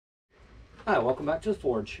Hi, welcome back to the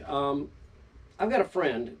Forge. I've got a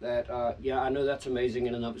friend that, yeah, I know that's amazing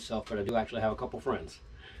in and of itself, but I do actually have a couple friends.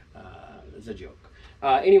 It's a joke.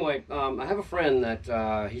 Anyway, I have a friend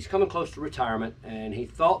that he's coming close to retirement, and he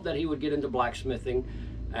thought that he would get into blacksmithing,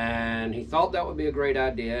 and he thought that would be a great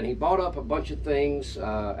idea, and he bought up a bunch of things,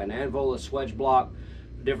 an anvil, a swedge block,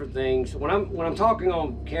 different things. When I'm talking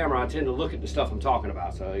on camera, I tend to look at the stuff I'm talking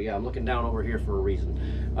about. So yeah, I'm looking down over here for a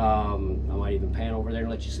reason. I might even pan over there and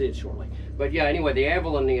let you see it shortly. But yeah, anyway, the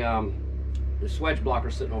anvil and the swedge block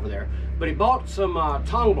are sitting over there. But he bought some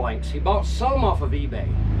tongue blanks. He bought some off of eBay.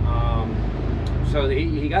 So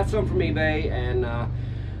he got some from eBay, and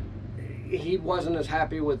he wasn't as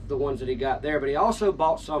happy with the ones that he got there. But he also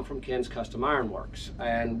bought some from Ken's Custom Ironworks.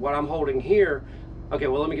 And what I'm holding here. Okay,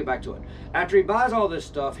 well, let me get back to it. After he buys all this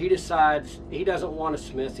stuff, he decides he doesn't want a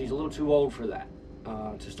smith. He's a little too old for that,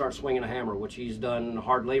 to start swinging a hammer, which he's done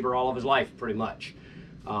hard labor all of his life, pretty much.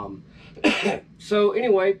 So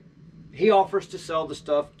anyway, he offers to sell the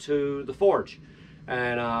stuff to the forge.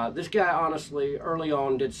 And this guy, honestly, early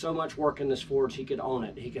on, did so much work in this forge, he could own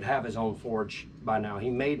it. He could have his own forge by now. He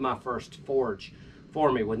made my first forge for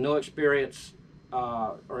me with no experience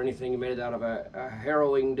or anything. He made it out of a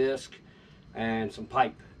harrowing disc and some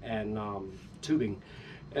pipe and tubing,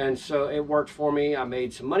 and so it worked for me. I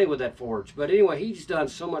made some money with that forge. But anyway, he's done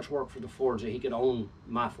so much work for the forge that he could own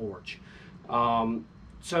my forge.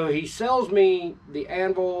 So he sells me the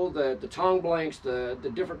anvil, the tongue blanks,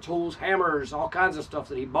 the different tools, hammers, all kinds of stuff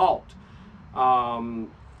that he bought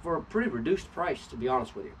for a pretty reduced price, to be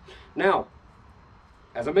honest with you. Now,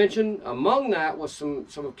 as I mentioned, among that was some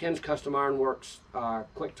of Ken's Custom Ironworks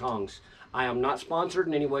quick tongs. I am not sponsored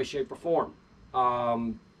in any way, shape, or form.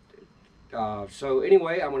 So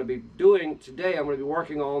anyway, I'm going to be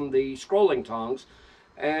working on the scrolling tongs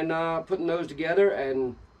and putting those together,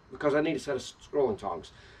 and because I need a set of scrolling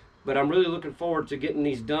tongs. But I'm really looking forward to getting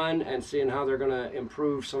these done and seeing how they're going to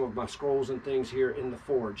improve some of my scrolls and things here in the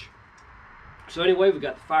forge. So anyway, we've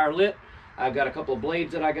got the fire lit. I've got a couple of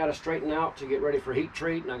blades that I got to straighten out to get ready for heat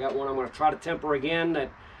treat, and I got one I'm going to try to temper again that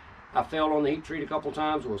I failed on the heat treat a couple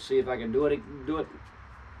times. We'll see if I can do it.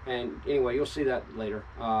 And anyway, you'll see that later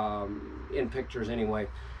in pictures anyway.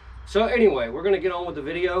 So anyway, we're going to get on with the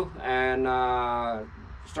video and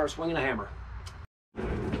start swinging a hammer.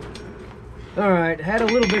 All right, had a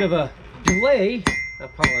little bit of a delay. I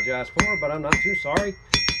apologize for, but I'm not too sorry.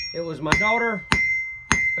 It was my daughter,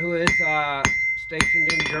 who is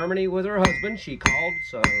stationed in Germany with her husband. She called,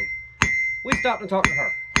 so we stopped and talked to her.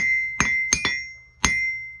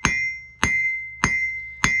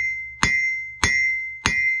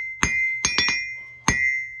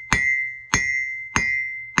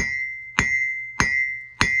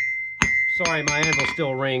 Sorry, my anvil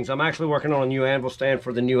still rings. I'm actually working on a new anvil stand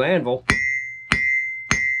for the new anvil.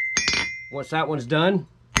 Once that one's done,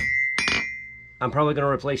 I'm probably going to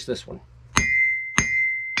replace this one.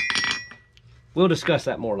 We'll discuss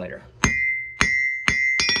that more later.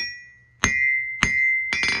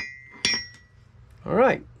 All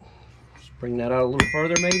right, let's bring that out a little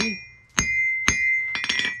further maybe.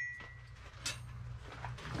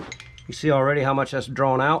 You see already how much that's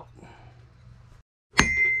drawn out?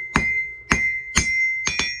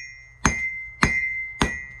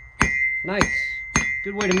 Nice.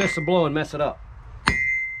 Good way to miss a blow and mess it up.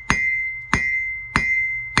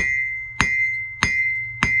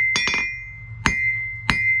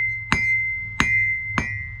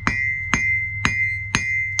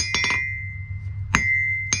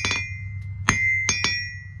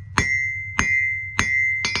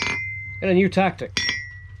 And a new tactic.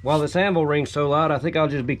 While this anvil rings so loud, I think I'll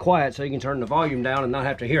just be quiet so you can turn the volume down and not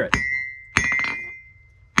have to hear it.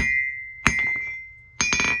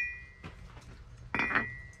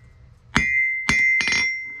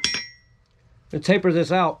 To taper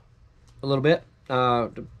this out a little bit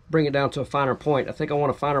to bring it down to a finer point. I think I want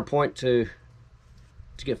a finer point to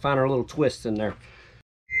get finer little twists in there.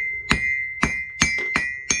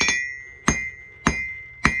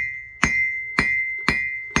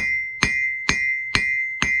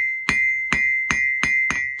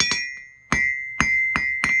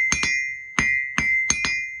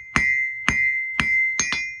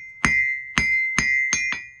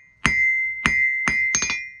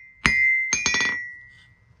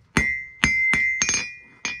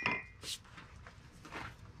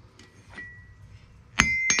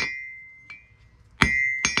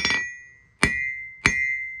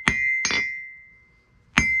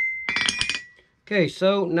 Okay,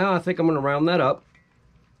 so now I think I'm going to round that up.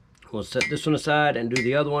 We'll set this one aside and do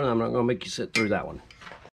the other one. I'm not going to make you sit through that one.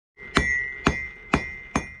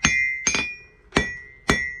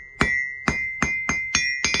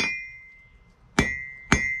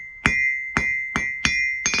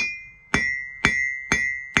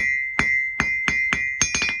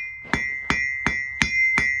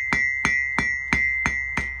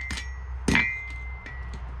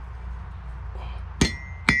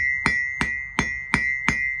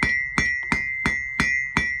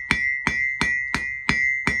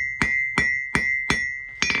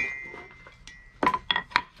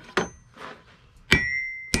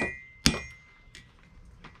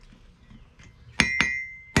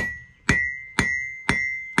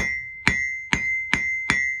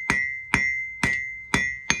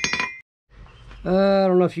 I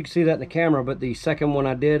don't know if you can see that in the camera, but the second one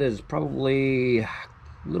I did is probably a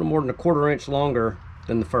little more than a 1/4 inch longer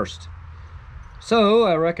than the first. So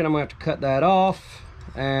I reckon I'm gonna have to cut that off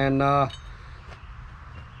and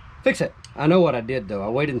fix it. I know what I did though. I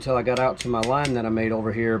waited until I got out to my line that I made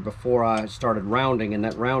over here before I started rounding, and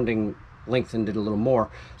that rounding lengthened it a little more.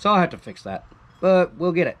 So I'll have to fix that, but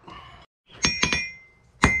we'll get it.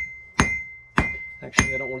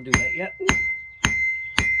 Actually, I don't want to do that yet.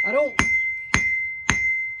 I don't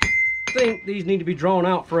think these need to be drawn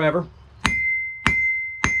out forever,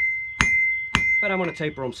 but I'm going to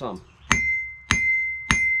taper them some.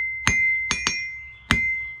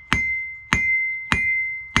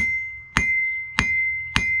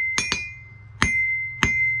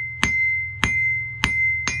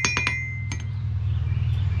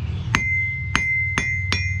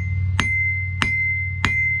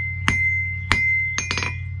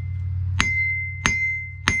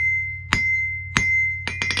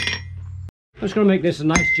 I'm just going to make this a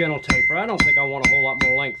nice gentle taper. I don't think I want a whole lot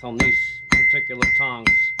more length on these particular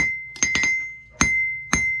tongs.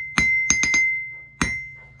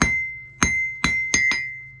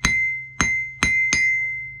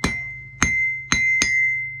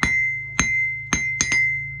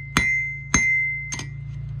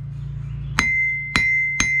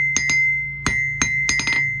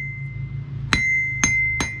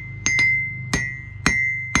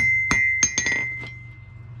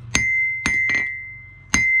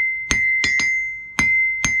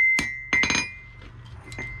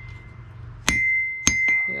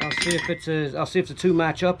 I'll see if the two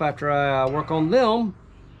match up after I work on them,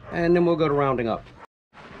 and then we'll go to rounding up.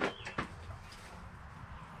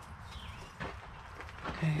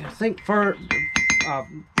 Okay, I think for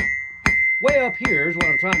way up here is what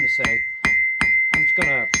I'm trying to say. I'm just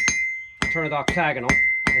gonna turn it octagonal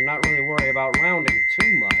and not really worry about rounding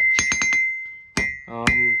too much.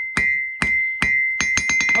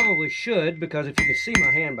 Probably should, because if you can see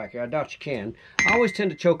my hand back here, I doubt you can. I always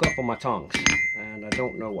tend to choke up on my tongs, and I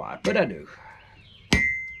don't know why, but I do.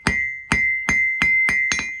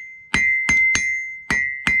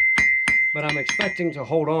 But I'm expecting to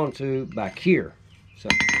hold on to back here. So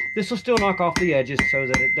this will still knock off the edges so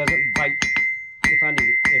that it doesn't bite if I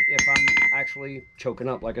need it, if I'm actually choking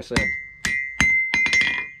up, like I said.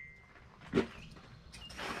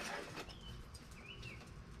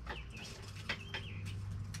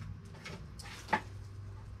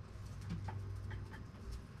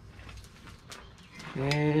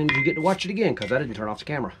 And you get to watch it again because I didn't turn off the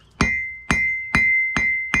camera.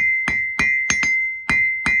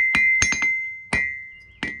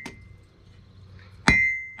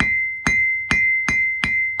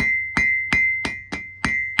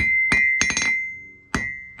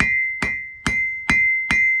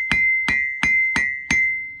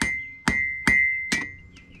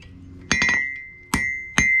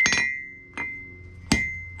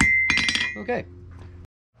 Okay.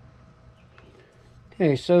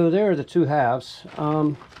 Okay, so there are the two halves.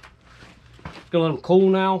 Gonna let them cool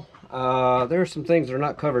now. There are some things that are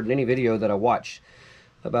not covered in any video that I watched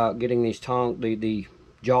about getting these the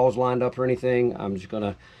jaws lined up or anything. I'll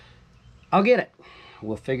get it.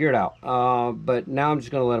 We'll figure it out. But now I'm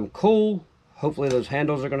just gonna let them cool. Hopefully those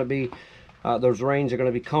handles are gonna be, those reins are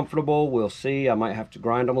gonna be comfortable. We'll see. I might have to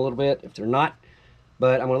grind them a little bit if they're not.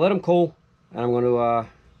 But I'm gonna let them cool, and I'm gonna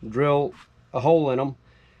drill a hole in them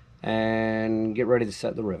and get ready to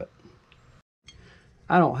set the rivet.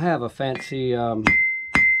 I don't have a fancy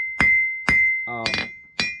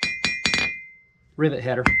rivet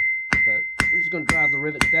header, but we're just going to drive the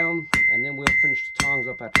rivets down, and then we'll finish the tongs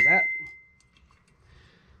up after that.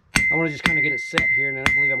 I want to just kind of get it set here, and then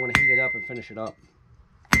I believe I'm going to heat it up and finish it up.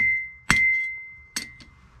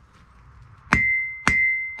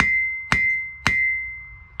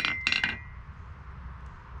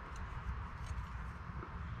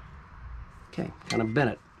 Okay, kind of bent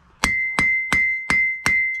it.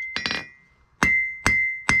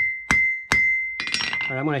 All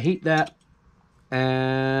right, I'm going to heat that,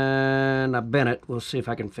 and I bent it. We'll see if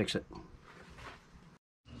I can fix it.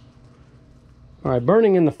 All right,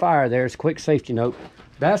 burning in the fire there's a quick safety note.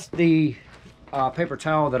 That's the paper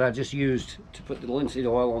towel that I just used to put the linseed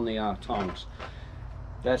oil on the tongs.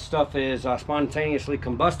 That stuff is spontaneously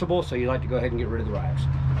combustible, so you like to go ahead and get rid of the rags.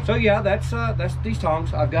 So yeah, that's these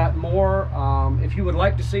tongs. I've got more. If you would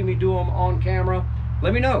like to see me do them on camera,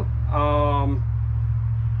 let me know.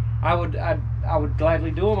 I would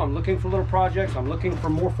gladly do them. I'm looking for little projects. I'm looking for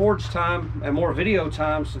more forge time and more video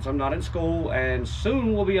time since I'm not in school, and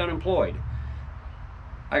soon we'll be unemployed.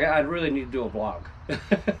 I'd really need to do a vlog.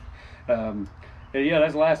 And yeah,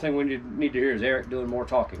 that's the last thing we need to hear is Eric doing more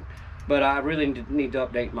talking. but I really need to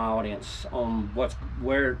update my audience on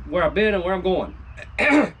where I've been and where I'm going.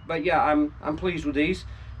 But yeah, I'm pleased with these.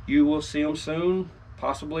 You will see them soon,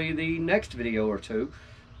 possibly the next video or two.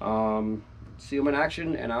 See them in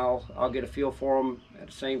action, and I'll get a feel for them at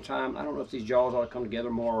the same time. I don't know if these jaws ought to come together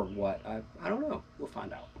more or what. I don't know. We'll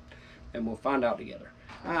find out, and we'll find out together.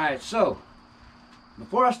 All right. So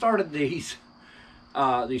before I started these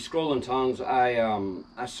scrolling tongs,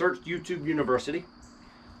 I searched YouTube University,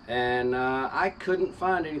 and I couldn't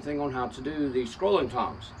find anything on how to do these scrolling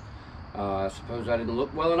tongs. I suppose I didn't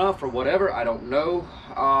look well enough or whatever. I don't know.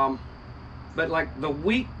 But like the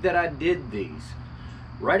week that I did these,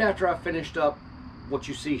 right after I finished up what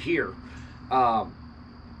you see here,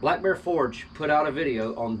 Black Bear Forge put out a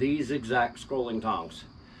video on these exact scrolling tongs.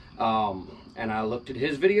 And I looked at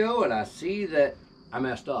his video and I see that I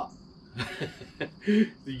messed up.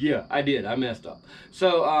 Yeah, I did. I messed up.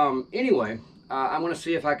 So anyway, I'm going to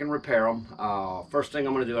see if I can repair them. First thing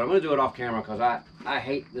I'm going to do it off camera, because I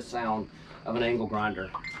hate the sound of an angle grinder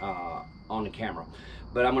on the camera.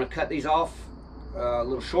 But I'm going to cut these off a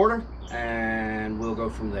little shorter, and we'll go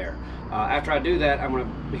from there. After I do that, I'm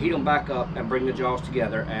going to heat them back up and bring the jaws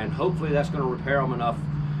together, and hopefully that's going to repair them enough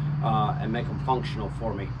and make them functional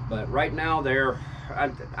for me. But right now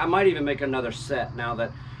I might even make another set now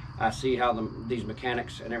that I see how these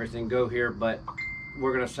mechanics and everything go here. But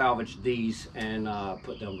we're going to salvage these and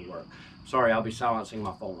put them to work. Sorry, I'll be silencing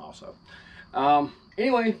my phone also.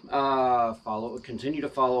 Anyway, continue to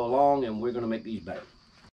follow along, and we're going to make these better.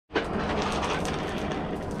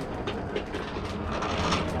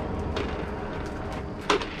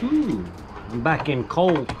 I'm back in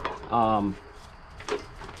coal. I'm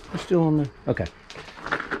still on there. Okay.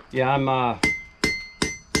 Yeah, I'm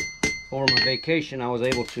over my vacation, I was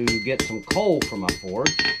able to get some coal from my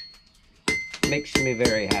forge. Makes me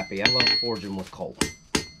very happy. I love forging with coal.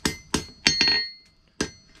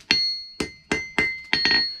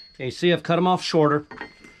 Okay, you see I've cut them off shorter.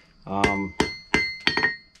 And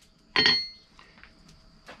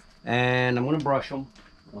I'm going to brush them.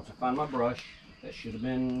 Once I find my brush, that should have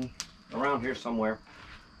been around here somewhere.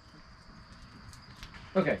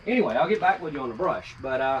 Okay, anyway, I'll get back with you on the brush.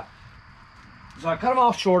 But so I cut them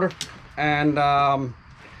off shorter, and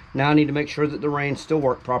now I need to make sure that the reins still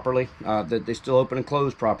work properly, that they still open and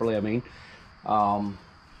close properly. I mean,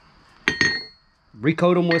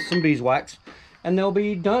 recoat them with some beeswax, and they'll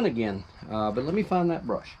be done again. But let me find that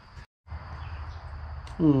brush.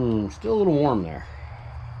 Still a little warm there.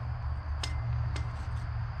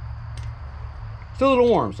 Still a little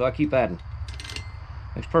warm, so I keep adding.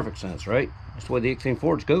 Makes perfect sense, right? That's the way the Ixine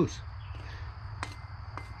Forge goes.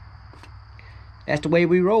 That's the way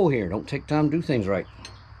we roll here. Don't take time to do things right.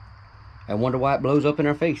 I wonder why it blows up in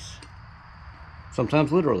our face.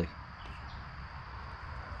 Sometimes literally.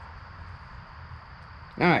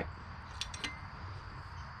 Alright.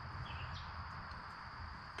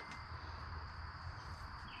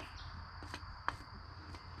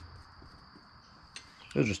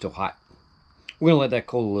 Those are still hot. We're going to let that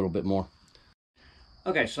cool a little bit more.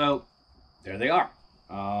 Okay, so there they are.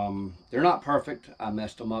 They're not perfect. I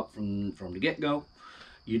messed them up from the get-go.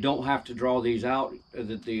 You don't have to draw these out,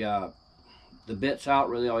 the bits out.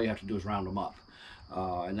 Really, all you have to do is round them up.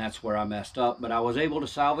 And that's where I messed up. But I was able to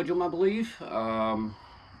salvage them, I believe.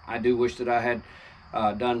 I do wish that I had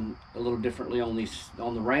done a little differently on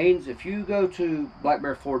the reins. If you go to Black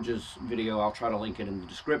Bear Forge's video, I'll try to link it in the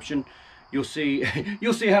description. You'll see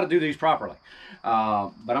how to do these properly.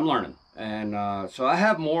 But I'm learning, and so I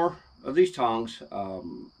have more of these tongs,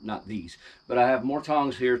 not these, but I have more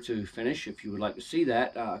tongs here to finish. If you would like to see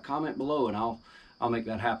that, comment below, and I'll make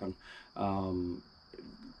that happen.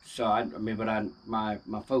 So my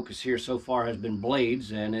focus here so far has been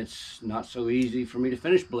blades, and it's not so easy for me to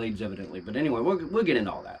finish blades, evidently. But anyway, we'll get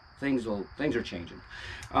into all that. Things are changing.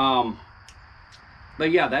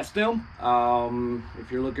 But yeah, that's them. If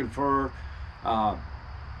you're looking for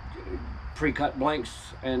pre-cut blanks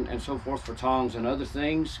and so forth for tongs and other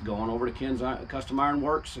things, go on over to Ken's Custom Iron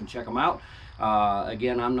Works and check them out.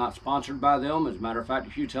 Again, I'm not sponsored by them. As a matter of fact,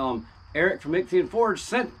 if you tell them Eric from Ixine Forge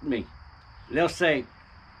sent me, they'll say,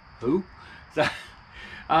 who? So,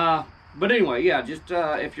 but anyway, yeah, just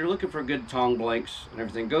if you're looking for good tong blanks and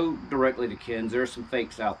everything, go directly to Ken's. There are some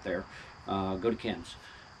fakes out there. Go to Ken's,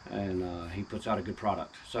 and he puts out a good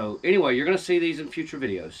product. So anyway, you're going to see these in future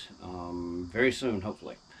videos very soon,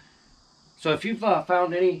 hopefully. So if you've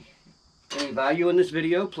found any value in this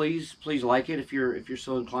video, please like it if you're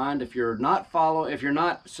so inclined. If you're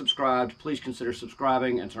not subscribed, please consider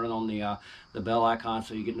subscribing and turn on the bell icon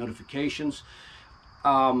so you get notifications.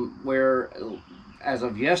 where as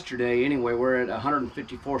of yesterday anyway, we're at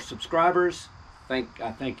 154 subscribers. I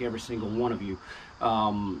thank every single one of you.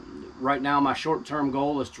 Right now my short-term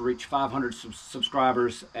goal is to reach 500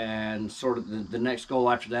 subscribers, and sort of the next goal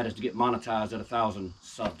after that is to get monetized at 1,000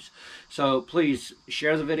 subs. So please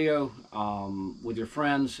share the video with your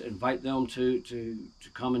friends, invite them to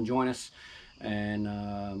come and join us, and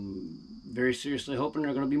very seriously hoping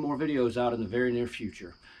there are going to be more videos out in the very near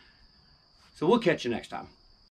future. So we'll catch you next time.